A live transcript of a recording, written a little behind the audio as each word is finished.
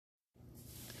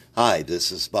Hi,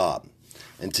 this is Bob,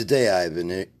 and today I have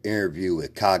an interview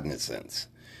with Cognizance.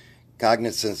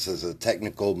 Cognizance is a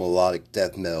technical melodic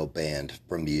death metal band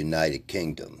from the United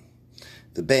Kingdom.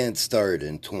 The band started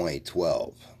in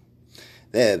 2012.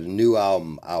 They have a new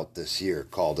album out this year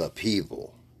called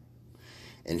Upheaval,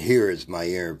 and here is my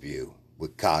interview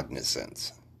with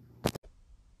Cognizance.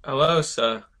 Hello,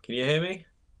 sir. Can you hear me?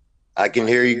 I can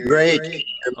hear you great. Can you hear me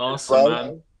as Awesome, well?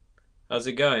 man. How's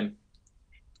it going?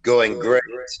 Going great.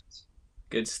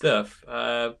 Good stuff.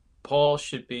 Paul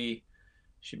should be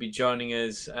joining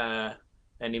us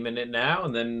any minute now,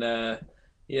 and then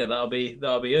yeah, that'll be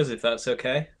us if that's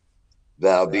okay.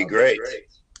 That'll be great.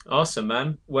 Awesome,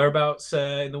 man. Whereabouts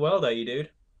in the world are you, dude?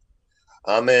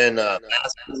 I'm in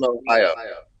Aspen, Ohio.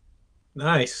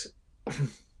 Nice.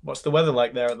 What's the weather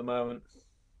like there at the moment?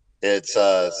 It's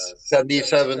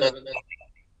 77.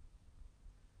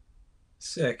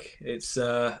 Sick. It's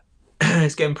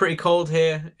it's getting pretty cold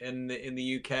here in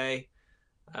the UK.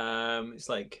 It's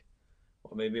like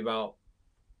maybe about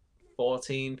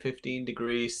 14, 15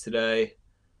 degrees today.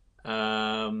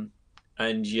 Um,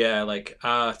 and yeah, like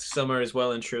summer is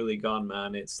well and truly gone,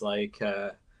 man. It's like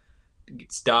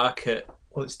it's dark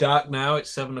it's dark now. It's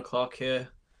 7 o'clock here.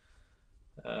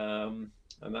 And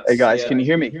Hey that's guys, yeah, can you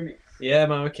hear me? yeah,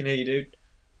 man. I can hear you, dude.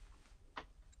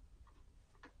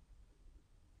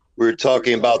 We're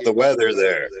talking about the weather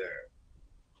there.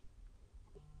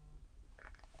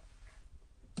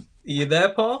 Are you there,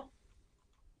 Paul?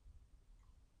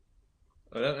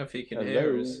 I don't know if you can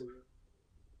hear Hello. us.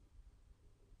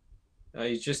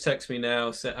 You just text me now,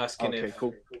 asking Okay, if.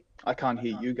 cool. I can't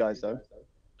hear you guys though.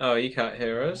 Oh, you can't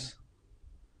hear us.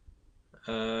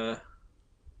 Uh,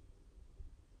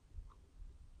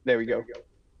 There we go.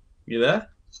 you there?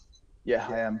 Yeah,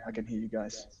 I am. I can hear you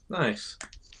guys. Nice.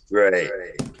 Great.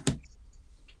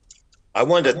 I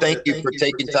wanted to thank you for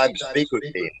taking time to speak with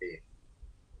me.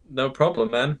 No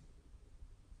problem, man.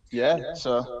 Yeah,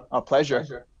 so our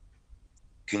pleasure.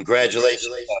 Congratulations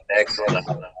on an excellent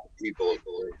album, people.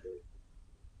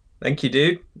 Thank you,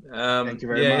 dude. Thank you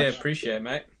very Yeah, much. appreciate it,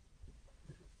 mate.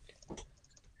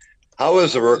 How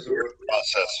was the recording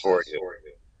process for you?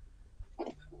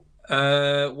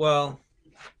 Well,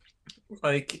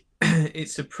 like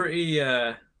it's a pretty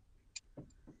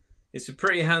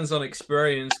hands-on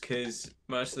experience because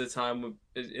most of the time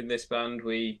in this band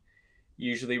we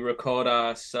usually record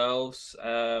ourselves.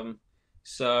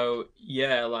 So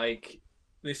yeah, like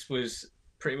this was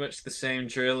pretty much the same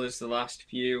drill as the last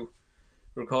few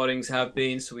recordings have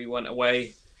been. So we went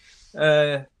away.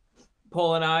 Uh,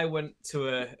 Paul and I went to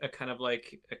a kind of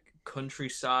like a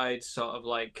countryside sort of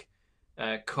like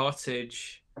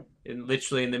cottage in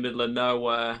literally in the middle of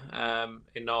nowhere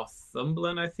in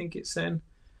Northumberland, I think it's in.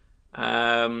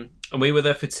 And we were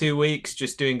there for 2 weeks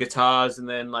just doing guitars, and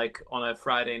then like on a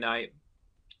Friday night,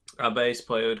 our bass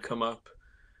player would come up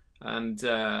and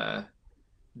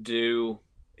do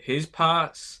his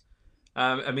parts.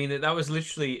 I mean, that was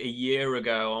literally a year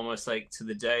ago, almost like to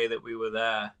the day that we were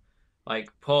there. Like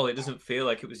Paul, it doesn't feel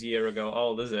like it was a year ago at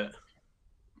all, does it?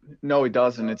 No, it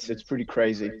doesn't. It's pretty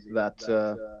crazy that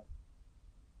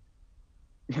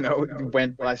it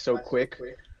went by so quick.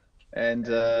 And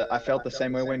I felt the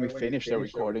same way when we finished the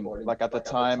recording. Like at the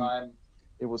time,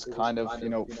 it was kind of,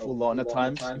 full on at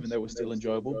times, even though it was still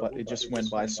enjoyable, but it just went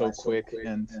by so quick.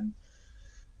 And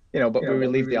but we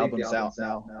released the albums out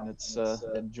now, and it's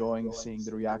enjoying seeing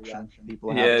the reaction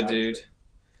people are Yeah, having. dude.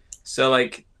 So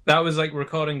like that was like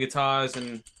recording guitars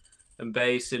and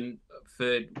bass, and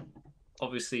for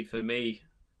obviously for me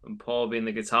and Paul being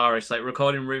the guitarist, like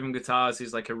recording rhythm guitars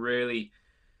is like a really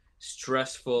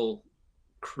stressful,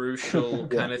 crucial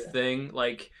Yeah. kind of thing.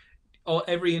 Like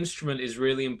every instrument is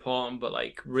really important, but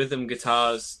like rhythm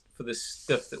guitars for the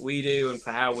stuff that we do and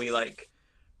for how we like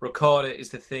record it is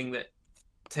the thing that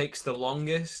takes the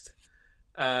longest.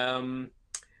 Um,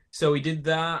 so we did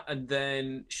that, and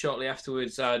then shortly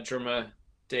afterwards, our drummer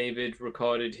David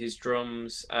recorded his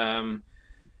drums at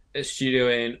a studio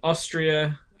in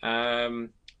Austria,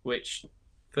 which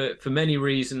for many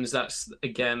reasons that's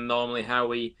again normally how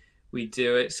we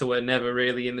do it. So we're never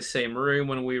really in the same room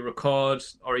when we record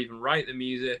or even write the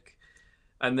music.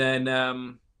 And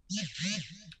then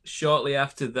shortly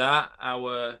after that,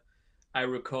 our I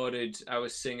recorded our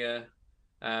singer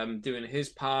doing his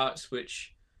parts,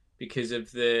 which because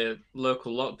of the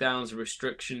local lockdowns and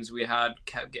restrictions we had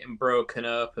kept getting broken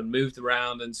up and moved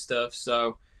around and stuff.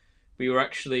 So we were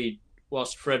actually,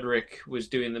 whilst Frederick was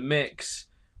doing the mix,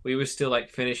 we were still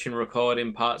like finishing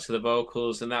recording parts of the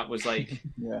vocals, and that was like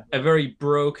Yeah. a very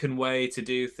broken way to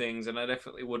do things, and I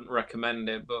definitely wouldn't recommend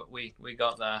it, but we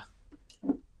got there.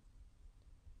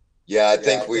 Yeah, I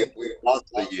think we lost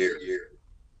a year.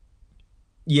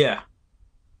 Yeah,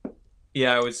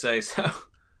 yeah, I would say so.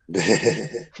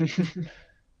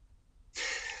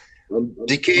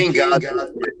 Decaying Gods is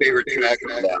my favorite track of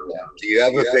that album. Do you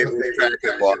have a favorite track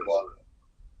of what?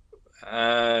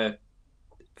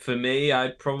 For me,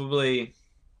 I'd probably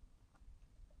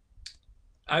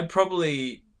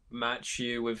match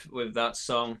you with that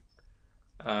song.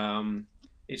 Um,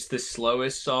 it's the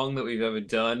slowest song that we've ever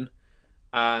done,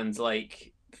 and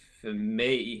like for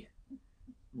me,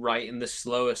 writing the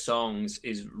slower songs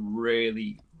is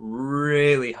really,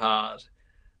 really hard.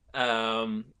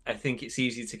 I think it's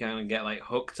easy to kind of get like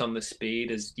hooked on the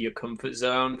speed as your comfort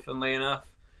zone, funnily enough.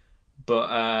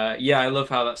 But yeah, I love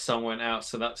how that song went out.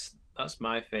 So that's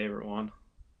my favorite one.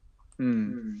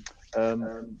 Hmm.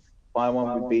 Um, my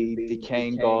one would be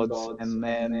Decaying Gods and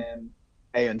then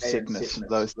Aeon Sickness.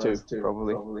 Those two,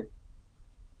 probably.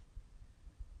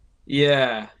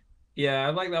 Yeah, yeah,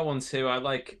 I like that one too. I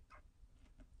like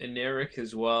Eneric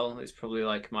as well. It's probably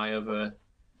like my other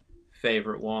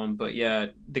favorite one. But yeah,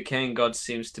 Decaying God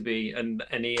seems to be, and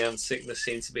Eon Sickness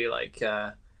seems to be like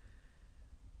the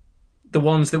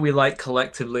ones that we like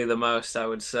collectively the most. I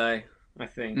would say. I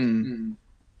think. Hmm.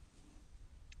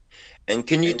 And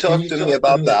can you talk to me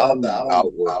about the album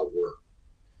artwork?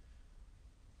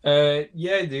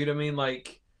 Yeah, dude. I mean,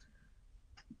 like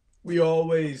we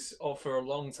always, or for a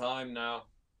long time now,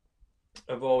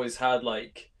 I've always had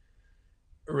like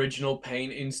original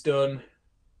paintings done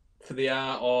for the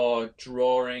art or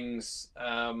drawings.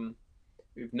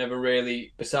 We've never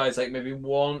really, besides like maybe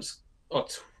once or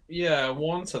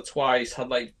twice, had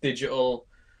like digital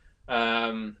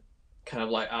um, kind of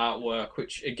like artwork,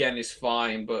 which again is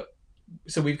fine. But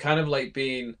so we've kind of like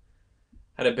been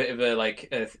had a bit of a like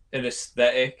an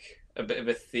aesthetic, a bit of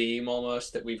a theme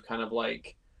almost that we've kind of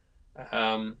like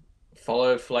um,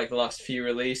 followed for like the last few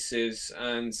releases.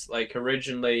 And like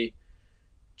originally,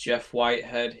 Jeff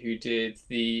Whitehead, who did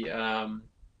the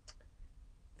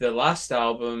last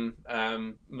album,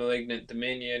 Malignant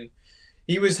Dominion,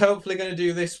 he was hopefully going to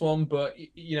do this one, but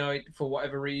you know, for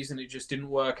whatever reason, it just didn't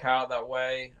work out that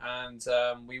way, and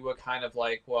we were kind of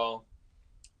like, well,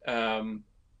 um,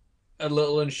 a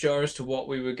little unsure as to what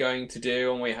we were going to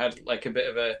do, and we had like a bit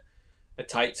of a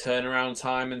tight turnaround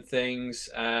time and things,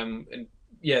 and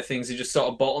yeah, things had just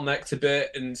sort of bottlenecked a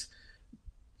bit, and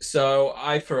so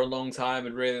I, for a long time,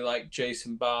 had really liked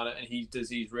Jason Barnett, and he does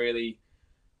these really,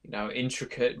 you know,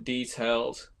 intricate,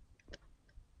 detailed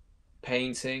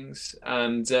paintings,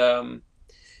 and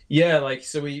yeah, like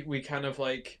so we kind of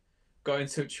like got in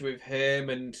touch with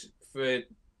him, and for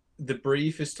the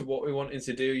brief as to what we wanted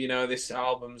to do, you know, this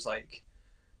album's like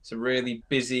it's a really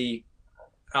busy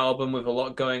album with a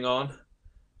lot going on,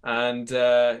 and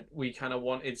we kind of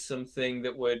wanted something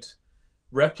that would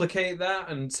replicate that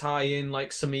and tie in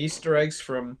like some Easter eggs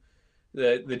from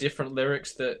the different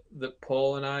lyrics that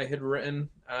Paul and I had written,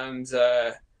 and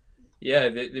yeah,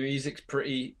 the music's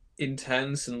pretty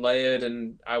intense and layered,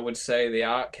 and I would say the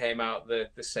art came out the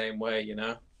same way, you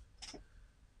know.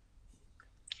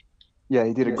 Yeah,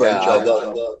 he did a great Yeah,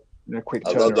 job. A quick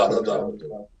I love turnaround.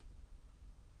 that.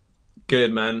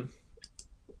 Good man.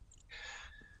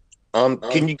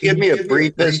 Can you give me a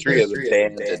brief history of the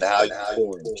band and how you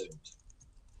formed?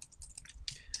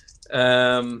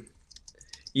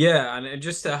 Yeah, and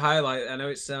just to highlight, I know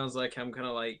it sounds like I'm kind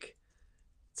of like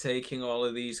taking all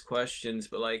of these questions,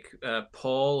 but like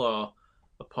Paul or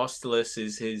Apostolos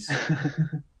is his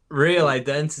real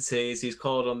identity, as he's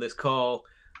called on this call.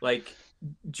 Like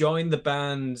joined the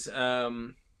band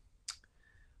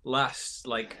last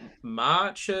like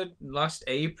March or last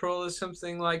April or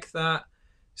something like that.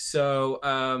 So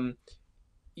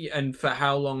and for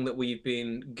how long that we've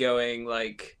been going,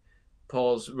 like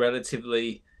Paul's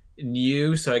relatively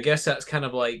new, so I guess that's kind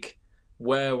of like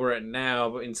where we're at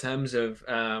now. But in terms of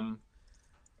how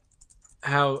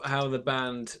the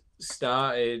band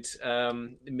started,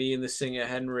 me and the singer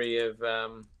Henry have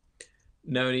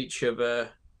known each other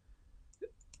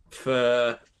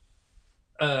for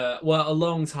well, a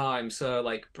long time, so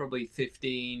like probably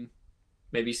 15,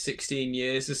 maybe 16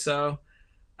 years or so.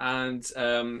 And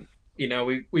you know,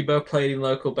 we both played in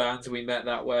local bands, and we met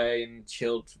that way and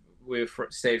chilled. We've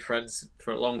stayed friends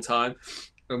for a long time.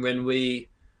 And when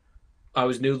I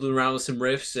was noodling around with some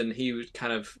riffs, and he was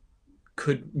kind of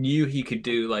knew he could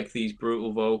do like these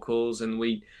brutal vocals, and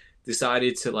we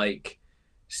decided to like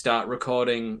start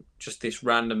recording just this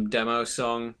random demo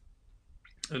song,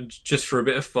 and just for a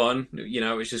bit of fun, you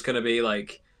know, it was just going to be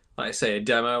like I say, a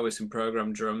demo with some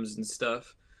programmed drums and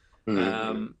stuff.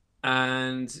 Mm-hmm.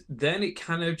 And then it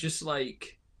kind of just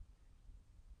like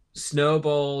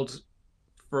snowballed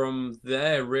from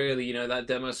there, really, you know, that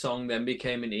demo song then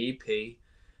became an EP,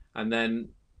 and then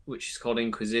which is called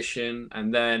Inquisition.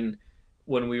 And then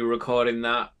when we were recording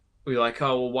that, we were like,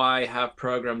 oh, well, why have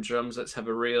programmed drums? Let's have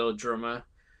a real drummer.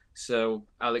 So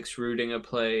Alex Rudinger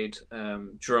played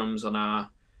drums on our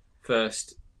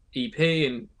first EP,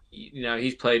 and you know,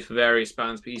 he's played for various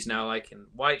bands, but he's now like in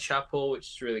Whitechapel, which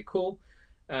is really cool.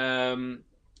 And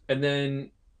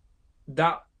then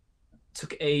that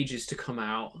took ages to come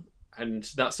out, and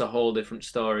that's a whole different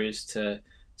story as to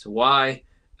why.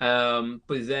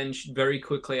 But then very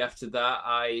quickly after that,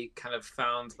 I kind of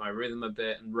found my rhythm a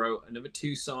bit and wrote another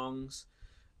 2 songs,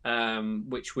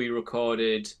 which we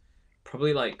recorded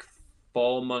probably like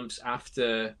 4 months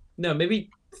after, no, maybe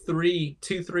 3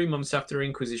 months after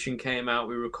Inquisition came out.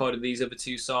 We recorded these other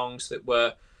 2 songs that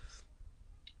were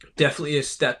definitely a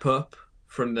step up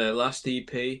from the last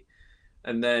EP.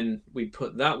 And then we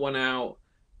put that one out,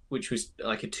 which was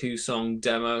like a 2-song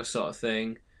demo sort of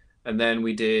thing. And then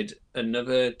we did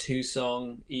another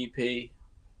 2-song EP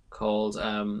called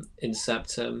In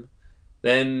Septum.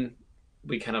 Then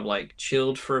we kind of like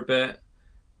chilled for a bit,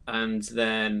 and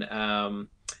then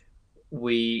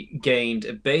we gained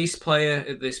a bass player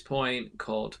at this point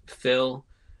called Phil,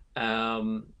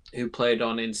 who played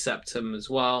on In Septum as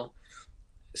well.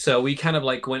 So we kind of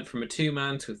like went from a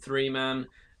 2-man to a 3-man.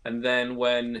 And then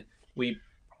when we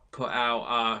put out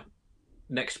our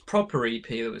next proper EP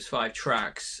that was 5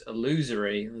 tracks,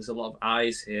 Illusory, there's a lot of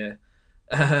eyes here.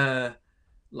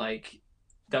 Like,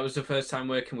 that was the first time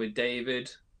working with David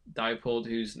Dippold,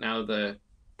 who's now the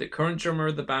current drummer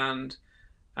of the band.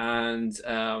 And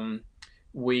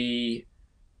we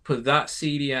put that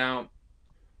CD out.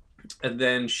 And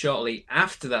then shortly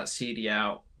after that CD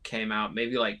came out,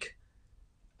 maybe like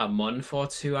a month or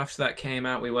 2 after that came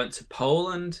out, we went to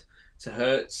Poland to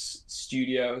Hertz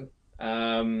studio,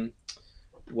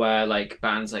 where like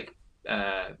bands like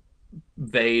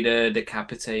Vader,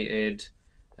 Decapitated,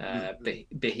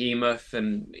 Behemoth,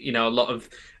 and you know, a lot of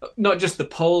not just the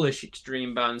Polish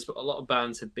extreme bands, but a lot of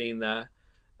bands had been there.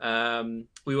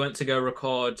 We went to go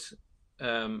record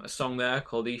a song there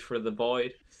called Ether of the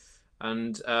Void,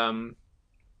 and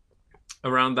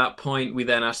around that point we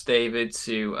then asked David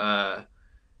to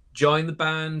join the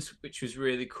band, which was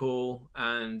really cool.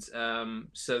 And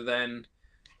so then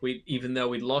even though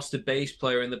we'd lost a bass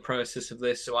player in the process of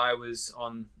this, so I was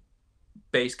on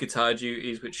bass guitar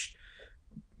duties, which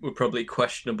were probably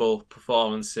questionable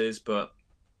performances, but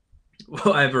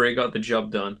whatever, it got the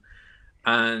job done.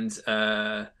 And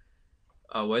where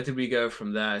did we go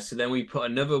from there? So then we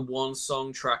put another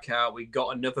 1-song track out. We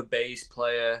got another bass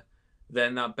player.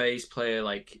 Then that bass player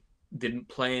like didn't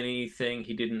play anything.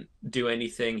 He didn't do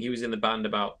anything. He was in the band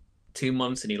about 2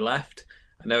 months and he left.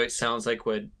 I know it sounds like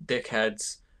we're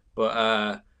dickheads,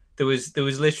 but there was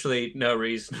literally no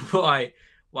reason why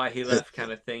he left,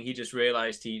 kind of thing. He just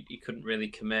realized he couldn't really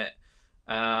commit.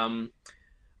 And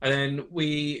then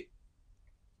we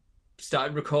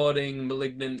started recording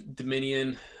Malignant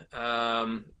Dominion,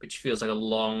 which feels like a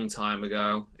long time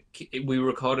ago. We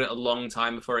recorded it a long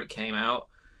time before it came out.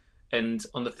 And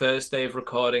on the first day of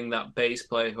recording, that bass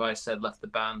player who I said left the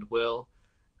band, Will,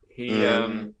 he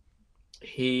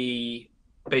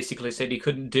basically said he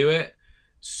couldn't do it.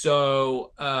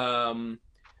 So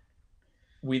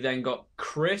we then got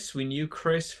Chris. We knew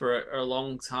Chris for a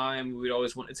long time. We'd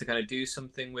always wanted to kind of do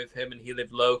something with him, and he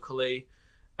lived locally.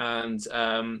 And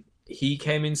he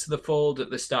came into the fold at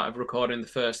the start of recording the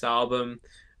first album.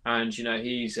 And, you know,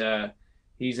 he's an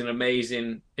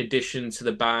amazing addition to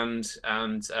the band,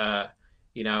 and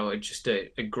you know, just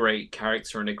a great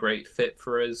character and a great fit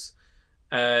for us.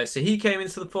 So he came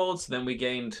into the fold. So then we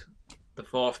gained the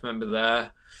 4th member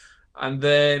there, and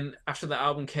then after the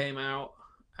album came out,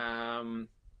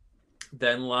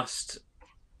 then last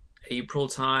April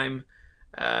time,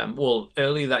 well,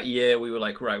 early that year, we were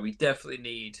like, right, we definitely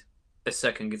need a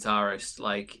second guitarist.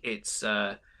 Like, it's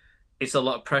a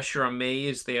lot of pressure on me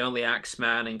as the only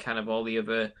Axeman and kind of all the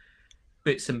other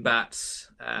bits and bats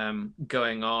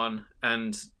going on.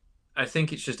 And I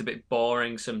think it's just a bit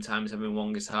boring sometimes having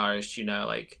one guitarist, you know,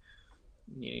 like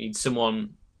you need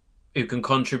someone who can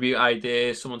contribute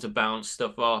ideas, someone to bounce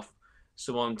stuff off,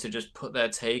 someone to just put their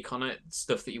take on it,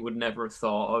 stuff that you would never have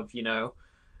thought of, you know.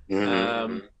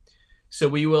 So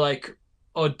we were like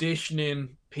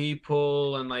auditioning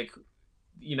people, and like,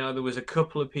 you know, there was a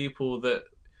couple of people that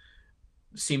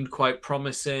seemed quite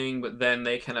promising, but then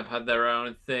they kind of had their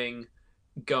own thing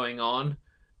going on.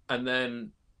 And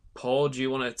then, Paul, do you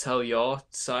want to tell your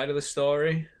side of the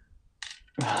story?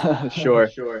 Sure.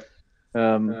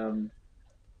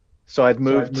 So I'd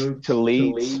moved to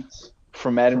Leeds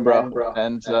from Edinburgh,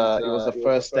 and it was the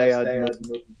first day I'd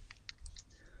moved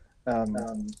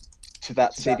um, to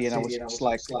that city, and I was just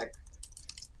like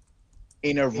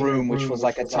in a room, which was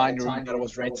like a tiny room that I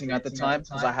was renting at the time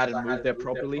because I hadn't moved there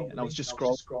properly, and I was just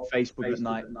scrolling Facebook at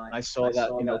night. I saw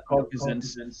that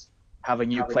Cognizance have a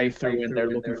new playthrough, and they're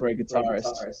looking for a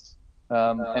guitarist.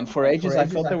 And for ages, I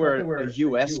thought they were a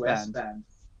US band.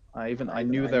 I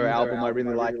knew their album, I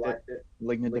really liked it,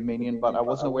 Malignant Dominion, but I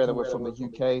wasn't aware they were from the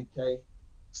UK.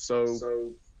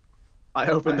 So I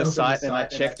opened the site and I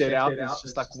checked it out. It's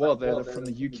just like, whoa, they're from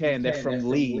the UK and they're from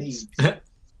Leeds. And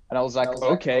I was like,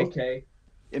 okay,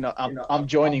 I'm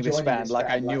joining this band. Like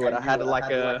I knew it. I had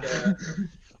like a,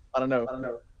 I don't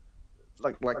know,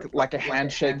 like a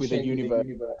handshake with the universe.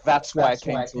 That's why I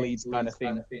came to Leeds, kind of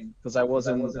thing, because I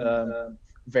wasn't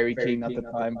very keen at the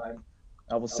time.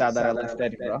 I was sad that I left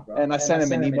Edinburgh, and I sent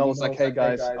him an email. I was like, "Hey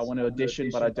guys, I want to audition,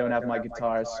 but I don't have my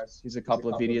guitars. Here's a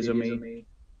couple of videos of me.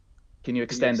 Can you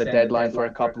extend the deadline for a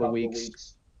couple of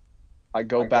weeks?" I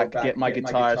go back, get my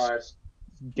guitars,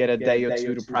 get a day or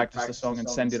two to practice the song, and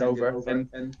send it over.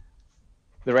 And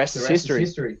the rest is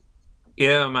history.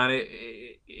 Yeah, man,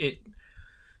 it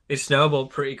snowballed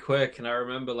pretty quick, and I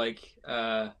remember like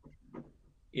when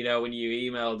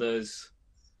you emailed us,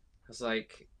 I was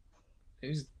like,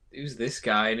 who's this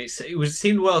guy? And it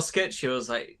seemed well sketchy. I was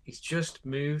like, he's just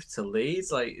moved to Leeds.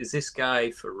 Like, is this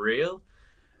guy for real?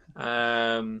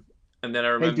 And then I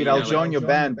remember, hey dude, I'll join your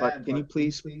band, but can you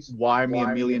please wire me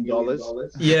 $1 million?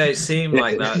 Yeah, it seemed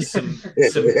like that.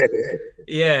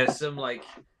 Some like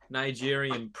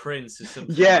Nigerian prince or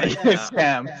something. Yeah, like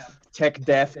scam. Tech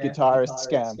death guitarist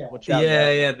scam. Watch out,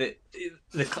 yeah.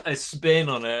 A spin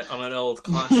on an old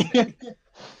classic.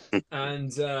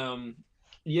 And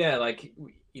like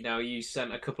you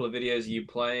sent a couple of videos of you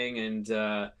playing, and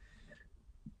a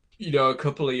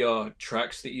couple of your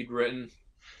tracks that you'd written,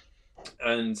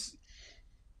 and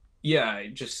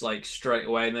just like straight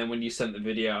away. And then when you sent the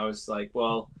video, I was like,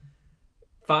 well,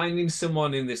 finding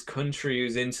someone in this country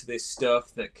who's into this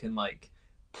stuff that can like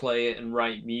play it and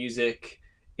write music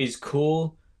is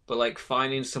cool, but like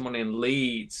finding someone in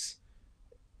Leeds,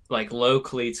 like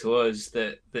locally to us,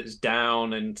 that's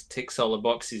down and ticks all the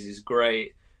boxes is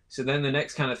great. So then the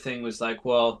next kind of thing was like,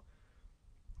 well,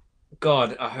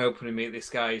 God, I hope when I meet this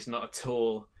guy he's not a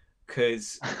tool,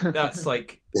 because that's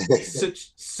like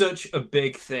such a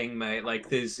big thing, mate. Like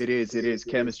it is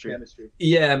chemistry.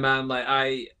 Yeah, man.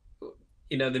 Like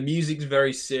the music's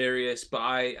very serious, but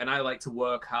I like to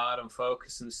work hard and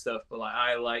focus and stuff, but like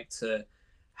I like to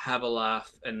have a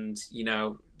laugh, and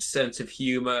sense of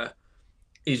humor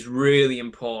is really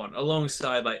important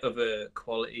alongside like other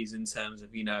qualities in terms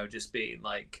of just being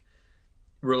like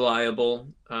reliable,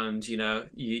 and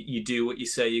you do what you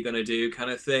say you're going to do, kind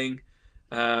of thing.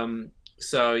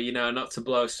 So not to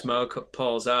blow smoke up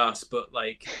Paul's ass, but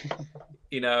like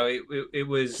it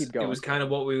was kind of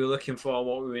what we were looking for and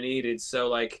what we needed. So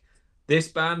like this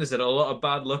band has had a lot of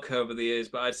bad luck over the years,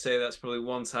 but I'd say that's probably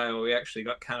one time where we actually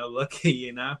got kind of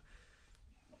lucky,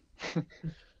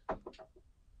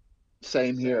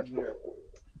 Same here.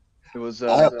 It was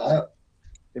it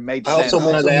made I sense. also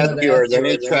wanted to ask you, are there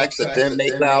any tracks that didn't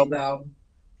make the album?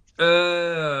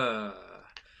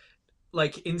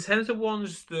 Like in terms of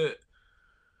ones that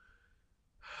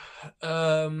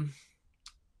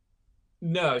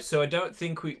no, so I don't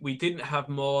think we didn't have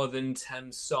more than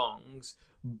 10 songs,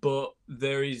 but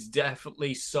there is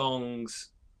definitely songs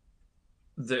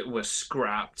that were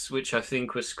scrapped, which I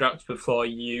think were scrapped before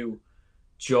you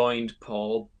joined,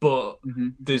 Paul. But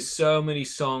there's so many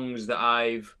songs that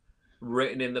I've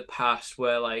written in the past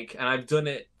where like, and I've done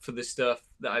it for the stuff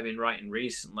that I've been writing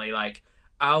recently, like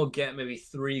I'll get maybe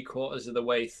 3/4 of the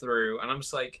way through and I'm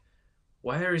just like,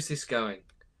 where is this going?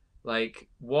 Like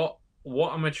what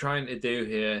am I trying to do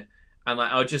here? And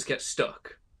like I'll just get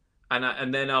stuck,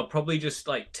 and then I'll probably just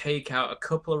like take out a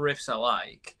couple of riffs I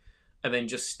like and then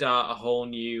just start a whole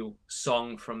new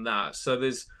song from that. So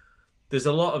there's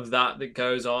a lot of that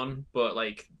goes on, but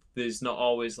like there's not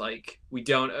always like, we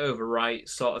don't overwrite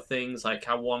sort of things. Like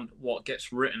I want what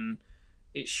gets written,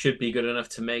 it should be good enough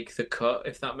to make the cut,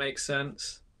 if that makes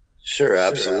sense. Sure,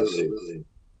 absolutely.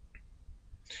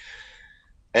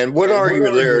 And what are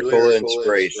your lyrical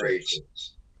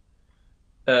inspirations?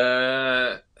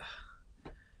 I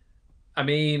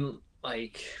mean,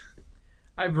 like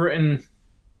I've written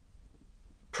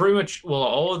pretty much, well,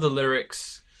 all of the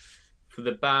lyrics for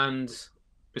the band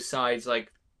besides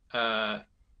like An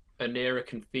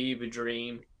American Fever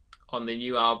Dream on the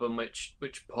new album, which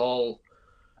Paul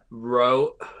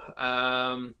wrote.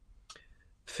 For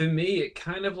me, it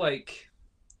kind of like,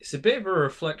 it's a bit of a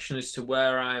reflection as to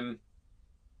where I'm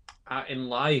in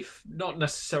life, not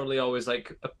necessarily always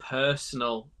like a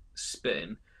personal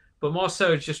spin, but more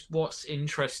so just what's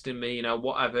interesting me, you know,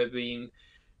 what have I been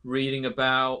reading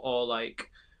about, or like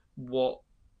what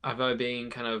have I been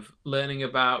kind of learning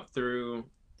about through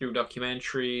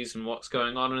documentaries and what's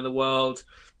going on in the world.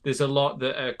 There's a lot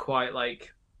that are quite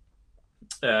like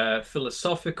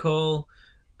philosophical.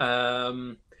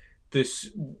 Um, this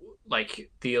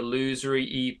like the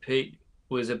Illusory EP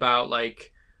was about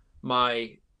like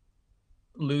my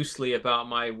loosely about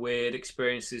my weird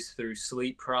experiences through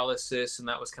sleep paralysis, and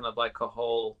that was kind of like a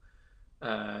whole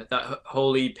that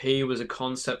whole EP was a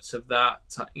concept of that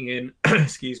tying in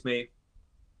excuse me,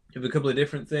 of a couple of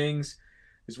different things.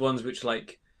 There's ones which are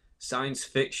like science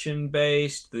fiction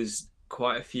based. There's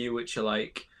quite a few which are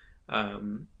like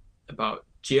about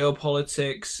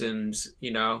geopolitics and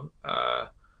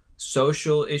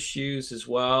social issues as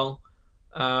well.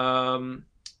 Um,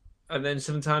 and then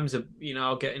sometimes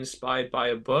I'll get inspired by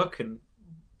a book. And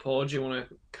Paul, do you want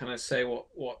to kind of say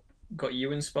what got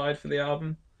you inspired for the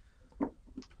album?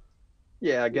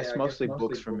 Yeah, I guess mostly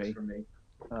books for me.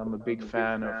 I'm a big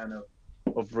fan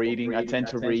of reading. I tend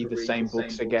to read the same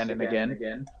books again and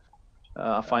again.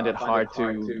 I find it hard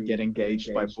to get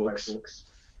engaged by books,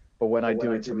 but when I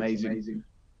do, it's amazing.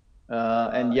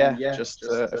 And yeah, just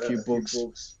a few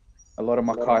books, a lot of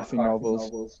McCarthy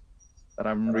novels that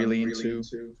I'm really into.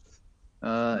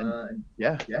 And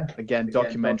yeah, again,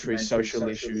 documentaries, social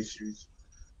issues.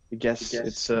 I guess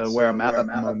it's where I'm at the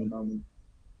moment.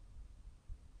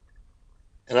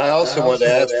 And I also want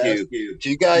to ask you, do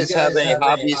you guys have any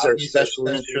hobbies or special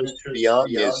interests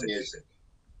beyond music?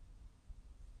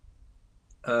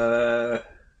 I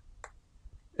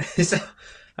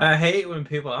hate when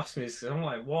people ask me this. I'm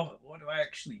like, what do I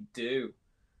actually do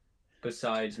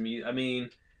besides me? I mean,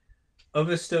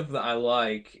 other stuff that I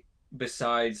like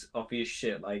besides obvious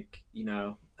shit like,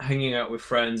 hanging out with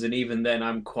friends, and even then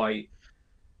I'm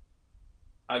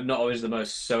not always the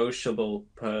most sociable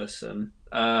person.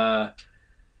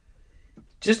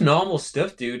 Just normal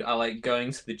stuff, dude. I like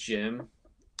going to the gym.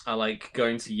 I like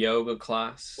going to yoga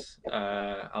class.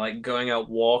 I like going out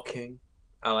walking.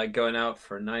 I like going out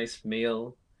for a nice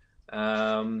meal.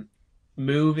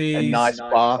 Movies. A nice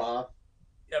bath.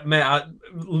 Man, I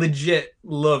legit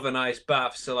love a nice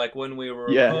bath. So like when we were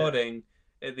recording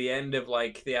at the end of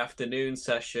like the afternoon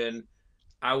session,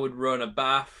 I would run a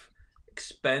bath,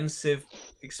 expensive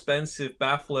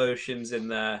bath lotions in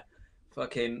there,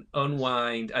 fucking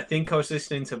unwind. I think I was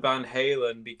listening to Van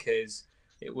Halen because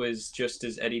it was just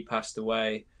as Eddie passed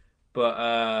away.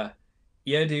 But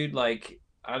yeah, dude, like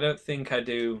I don't think I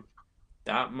do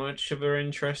that much of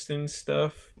interesting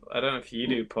stuff. I don't know if you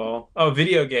do, Paul. Oh,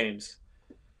 video games.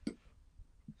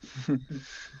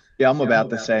 Yeah, I'm about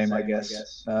the same, I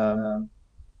guess.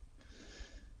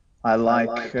 I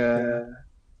like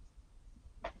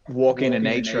walking in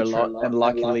nature a lot, and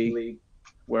luckily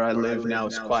where I live now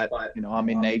is quite, I'm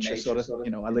in nature sort of.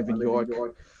 I live in York,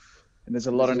 and there's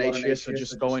a lot of nature here, so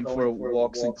just going for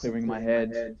walks and clearing my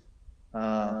head.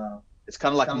 It's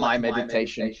kind of like my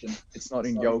meditation. It's not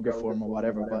in yoga form or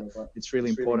whatever, but it's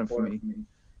really important for me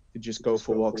to just go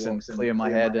for walks and clear my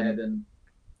head, and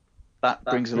that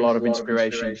brings a lot of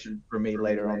inspiration for me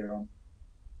later on.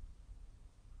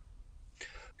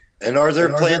 And are there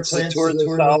plans to tour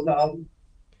this album?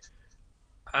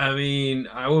 I mean,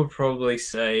 I would probably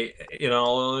say, in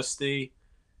all honesty,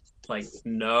 like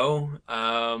no.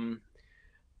 I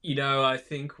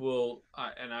think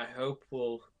I hope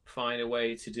we'll find a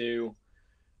way to do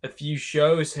a few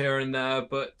shows here and there,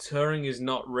 but touring is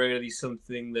not really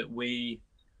something that we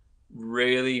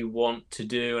really want to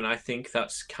do. And I think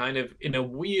that's kind of, in a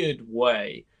weird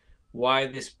way, why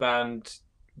this band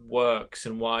works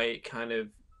and why it kind of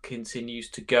continues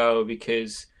to go,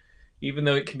 because even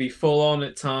though it can be full on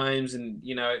at times, and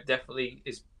it definitely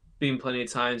is been plenty of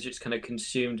times it's kind of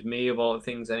consumed me of all the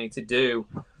things I need to do,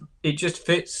 it just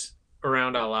fits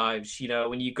around our lives.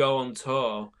 When you go on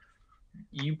tour,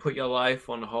 you put your life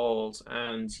on hold,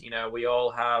 and we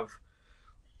all have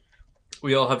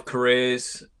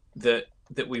careers that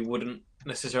we wouldn't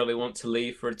necessarily want to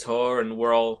leave for a tour, and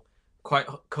we're all quite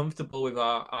comfortable with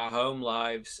our home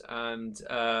lives. And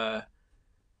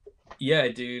yeah,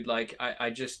 dude, like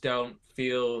I just don't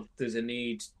feel there's a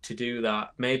need to do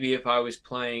that. Maybe if I was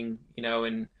playing,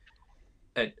 in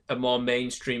a more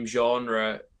mainstream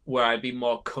genre where I'd be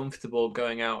more comfortable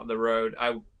going out on the road,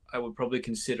 I would probably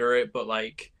consider it. But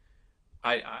like,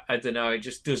 I don't know, it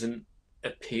just doesn't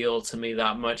appeal to me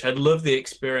that much. I'd love the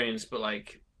experience, but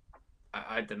like,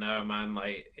 I don't know, man.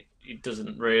 Like, it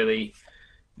doesn't really.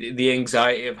 The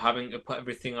anxiety of having to put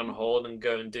everything on hold and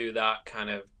go and do that kind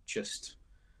of just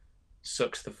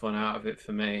sucks the fun out of it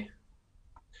for me.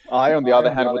 I, on the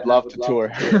other hand, would love to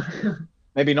tour.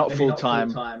 Maybe not full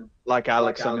time like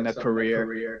Alex. I mean, a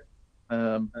career.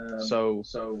 So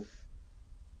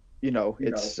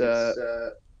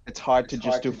it's hard to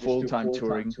just do full time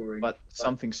touring, but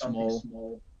something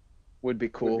small would be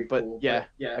cool. But yeah,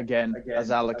 again,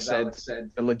 as Alex said,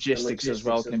 the logistics as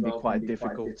well can be quite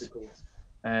difficult,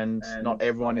 and not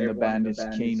everyone in the band is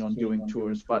keen on doing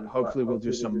tours. But hopefully, we'll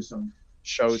do some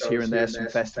shows here and there, some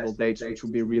festival dates, which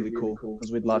would be really cool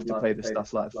because we'd love to play this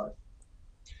stuff live.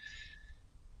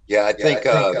 Yeah, I think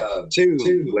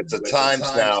too, with the times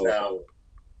now,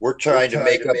 we're trying to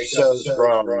make up shows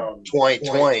from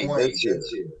 2020 this year.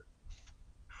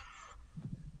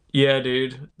 Yeah,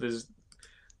 dude. There's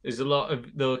a lot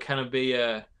of, there'll kind of be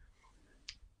an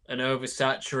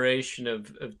oversaturation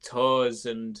of tours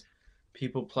and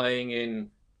people playing in,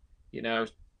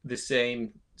 the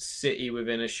same city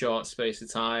within a short space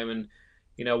of time. And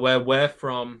where we're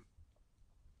from,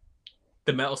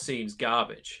 the metal scene's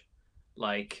garbage.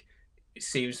 Like, it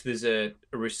seems there's a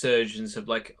resurgence of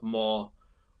like a more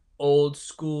old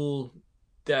school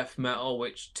death metal,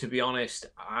 which, to be honest,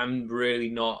 I'm really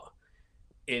not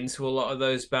into a lot of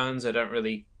those bands. I don't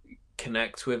really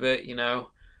connect with it,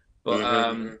 but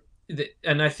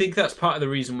and I think that's part of the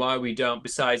reason why we don't,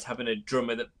 besides having a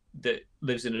drummer that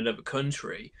lives in another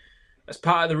country, that's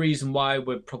part of the reason why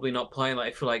we're probably not playing.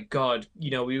 Like, I feel like, God,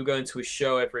 we were going to a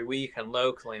show every week and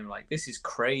locally, and like, this is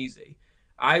crazy.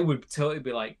 I would totally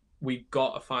be like, we've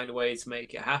got to find a way to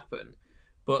make it happen.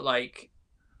 But like,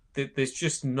 there's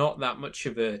just not that much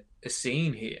of a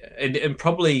scene here, and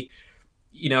probably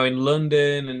in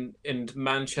London and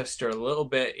Manchester a little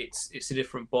bit, it's a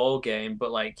different ball game. But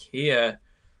like, here,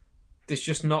 there's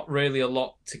just not really a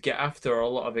lot to get after, or a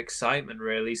lot of excitement,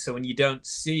 really. So when you don't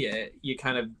see it, you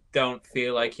kind of don't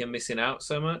feel like you're missing out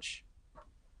so much.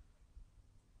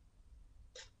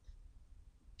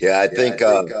 Yeah, I think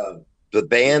the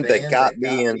band that got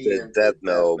me into death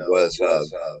metal was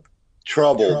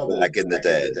Trouble back in the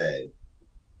day.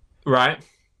 Right.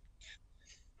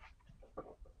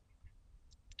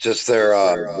 Just their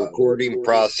recording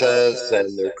process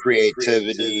and their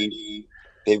creativity.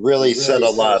 They really set a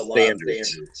lot of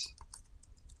standards.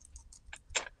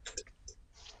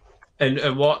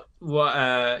 And what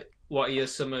are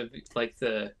some of like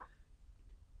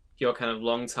your kind of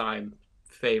long time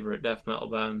favorite death metal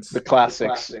bands? The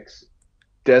classics.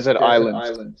 Desert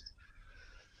Island.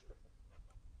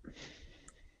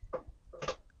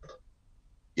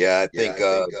 Yeah, I think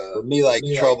for me, like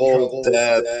Trouble,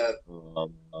 Death,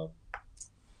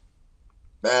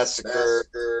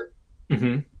 Massacre,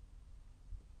 bands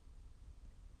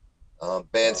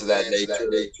of that nature.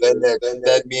 Then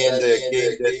that me into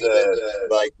getting into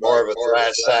like more of a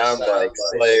thrash sound, like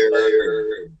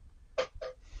Slayer.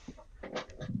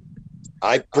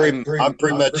 I'm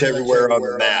pretty much everywhere on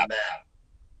the map.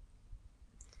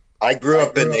 I grew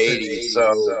up in the 80s,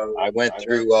 so I went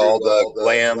through all the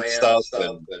glam stuff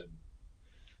and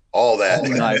all that.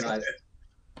 Nice.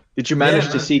 Did you manage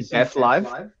to see Death live?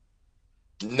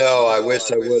 No, I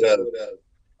wish I would have.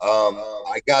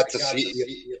 I got to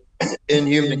see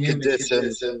Inhuman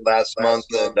Conditions last month,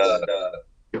 and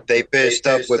they finished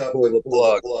up with Pull the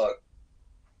Plug.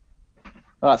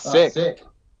 Ah, sick.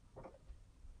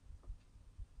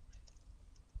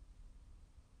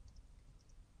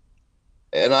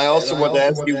 And I also want to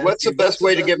ask you, what's the best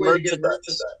way to get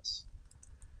merchandise?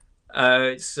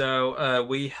 So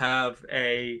we have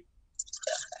a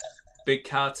Big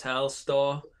Cartel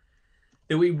store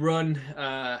that we run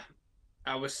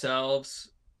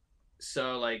ourselves.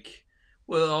 So like,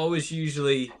 we'll always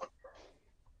usually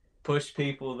push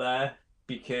people there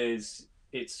because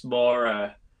it's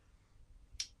more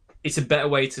it's a better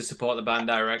way to support the band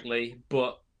directly.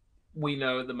 But we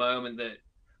know at the moment that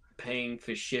paying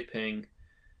for shipping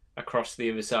across the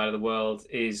other side of the world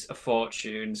is a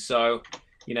fortune. So,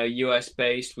 US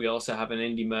based, we also have an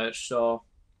indie merch store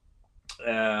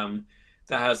that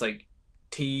has like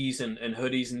tees and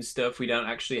hoodies and stuff. We don't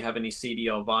actually have any CD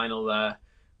or vinyl there,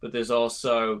 but there's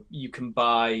also, you can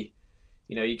buy,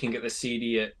 you can get the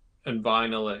CD and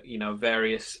vinyl at,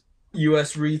 various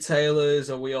US retailers,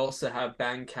 or we also have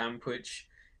Bandcamp, which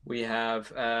we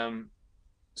have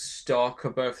stock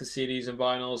of both the CDs and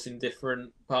vinyls in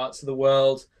different parts of the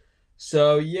world.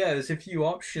 So yeah, there's a few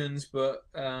options, but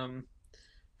for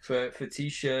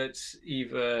t-shirts,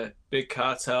 either Big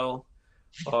Cartel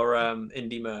or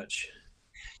indie merch.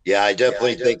 Yeah, I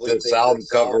definitely think this album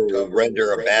cover will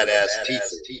render a badass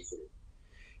t-shirt.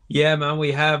 Yeah, man,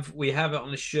 we have it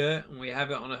on a shirt and we have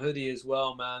it on a hoodie as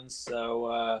well, man.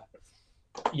 So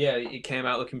yeah, it came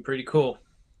out looking pretty cool.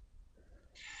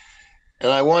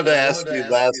 And I wanted to ask you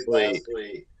lastly,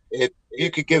 if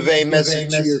you could give a message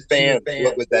to your fans,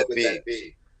 what would that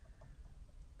be?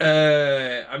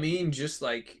 I mean, just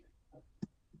like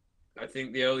I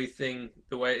think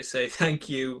the way to say thank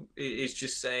you is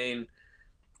just saying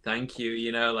thank you.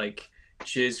 You know, like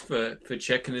cheers for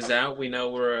checking us out. We know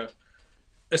we're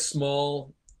a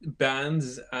small band,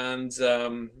 and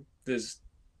there's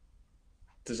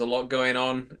a lot going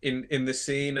on in the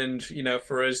scene, and you know,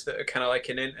 for us that are kind of like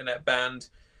an internet band,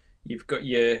 you've got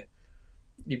a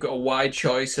wide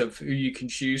choice of who you can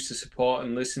choose to support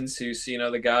and listen to. So you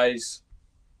know, the guys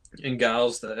and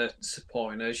gals that are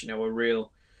supporting us, you know, we're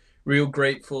real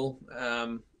grateful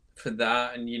for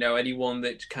that. And you know, anyone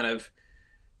that kind of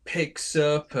picks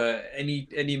up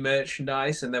any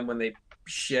merchandise, and then when they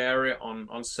share it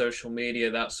on social media,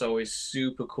 that's always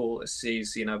super cool to see.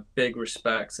 So, you know, big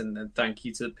respect and thank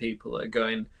you to the people that are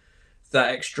going that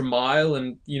extra mile,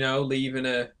 and you know, leaving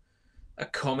a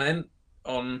comment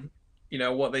on, you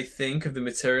know, what they think of the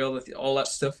material. All that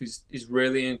stuff is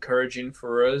really encouraging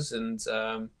for us, and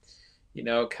you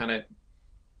know, kind of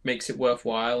makes it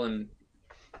worthwhile and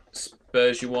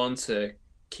spurs you on to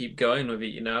keep going with it,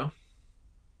 you know.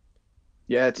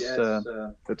 Yeah,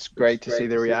 it's great to see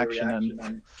the reaction,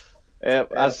 and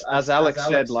as Alex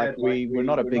said, like we're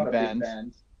not a big band,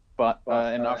 but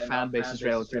and our fan base is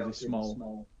relatively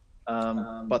small.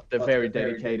 But they're very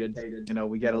dedicated. You know,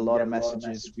 we get a lot of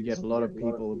messages, we get a lot of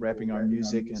people repping our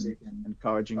music and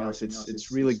encouraging us.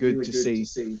 It's really good to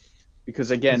see,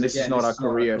 because again, this is not our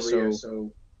career,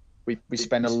 so we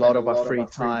spend a lot of our free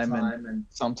time and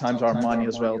sometimes our money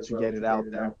as well to get it out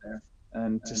there.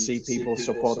 And to see people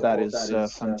support that is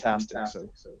fantastic. So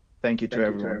thank you to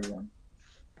everyone.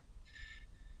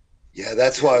 Yeah,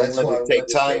 that's why I wanted to take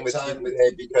time with you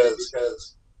today,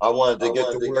 because I wanted to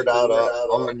get the word out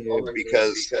on you,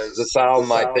 because this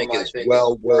album, I think, is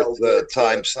well worth the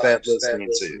time spent listening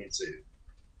to.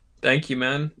 Thank you,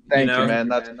 man. Thank you, man.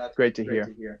 That's great to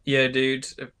hear. Yeah, dude.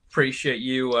 Appreciate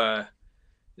you,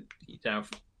 you know,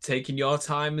 taking your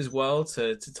time as well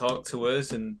to talk to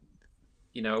us, and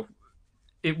you know,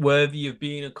 it worthy of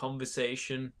being a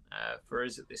conversation for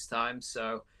us at this time.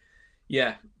 So,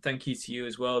 yeah, thank you to you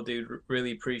as well, dude.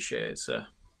 Really appreciate it, sir.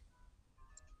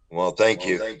 Well, thank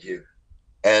you.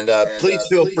 And please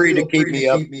feel free to keep me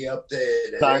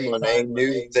updated on any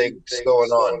new things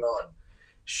going on.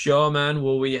 Sure, man.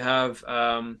 Well, we have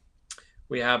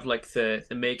like the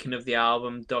making of the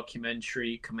album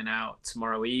documentary coming out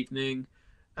tomorrow evening.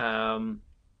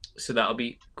 So that'll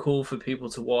be cool for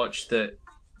people to watch that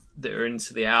are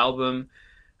into the album.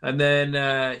 And then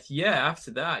yeah,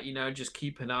 after that, you know, just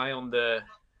keep an eye on the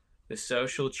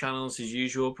social channels as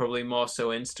usual, probably more so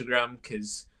Instagram,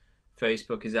 because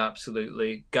Facebook is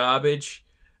absolutely garbage.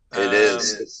 It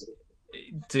is.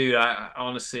 Dude, I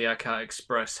honestly, I can't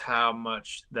express how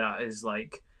much that is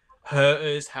like hurt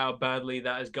us, how badly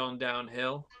that has gone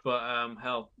downhill. But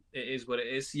hell, it is what it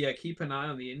is. So, yeah, keep an eye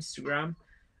on the Instagram.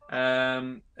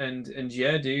 And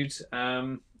yeah, dude,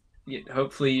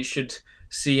 hopefully you should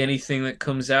see anything that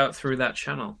comes out through that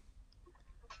channel.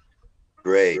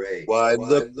 Great. Well, I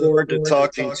look forward to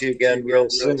talking to you again real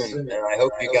soon, and I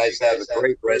hope you guys have a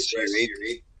great rest of your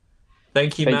evening.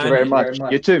 Thank you, man. Thank you very much.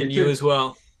 You too. And you as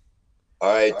well.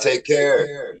 All right, take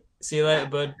care. See you later,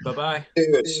 bud. Bye-bye.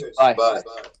 Cheers. Bye.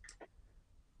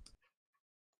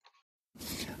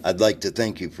 I'd like to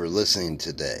thank you for listening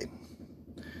today.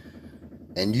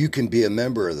 And you can be a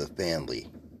member of the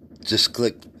family. Just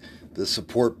click the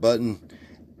support button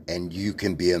and you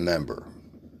can be a member.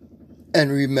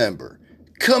 And remember,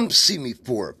 come see me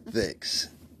for a fix.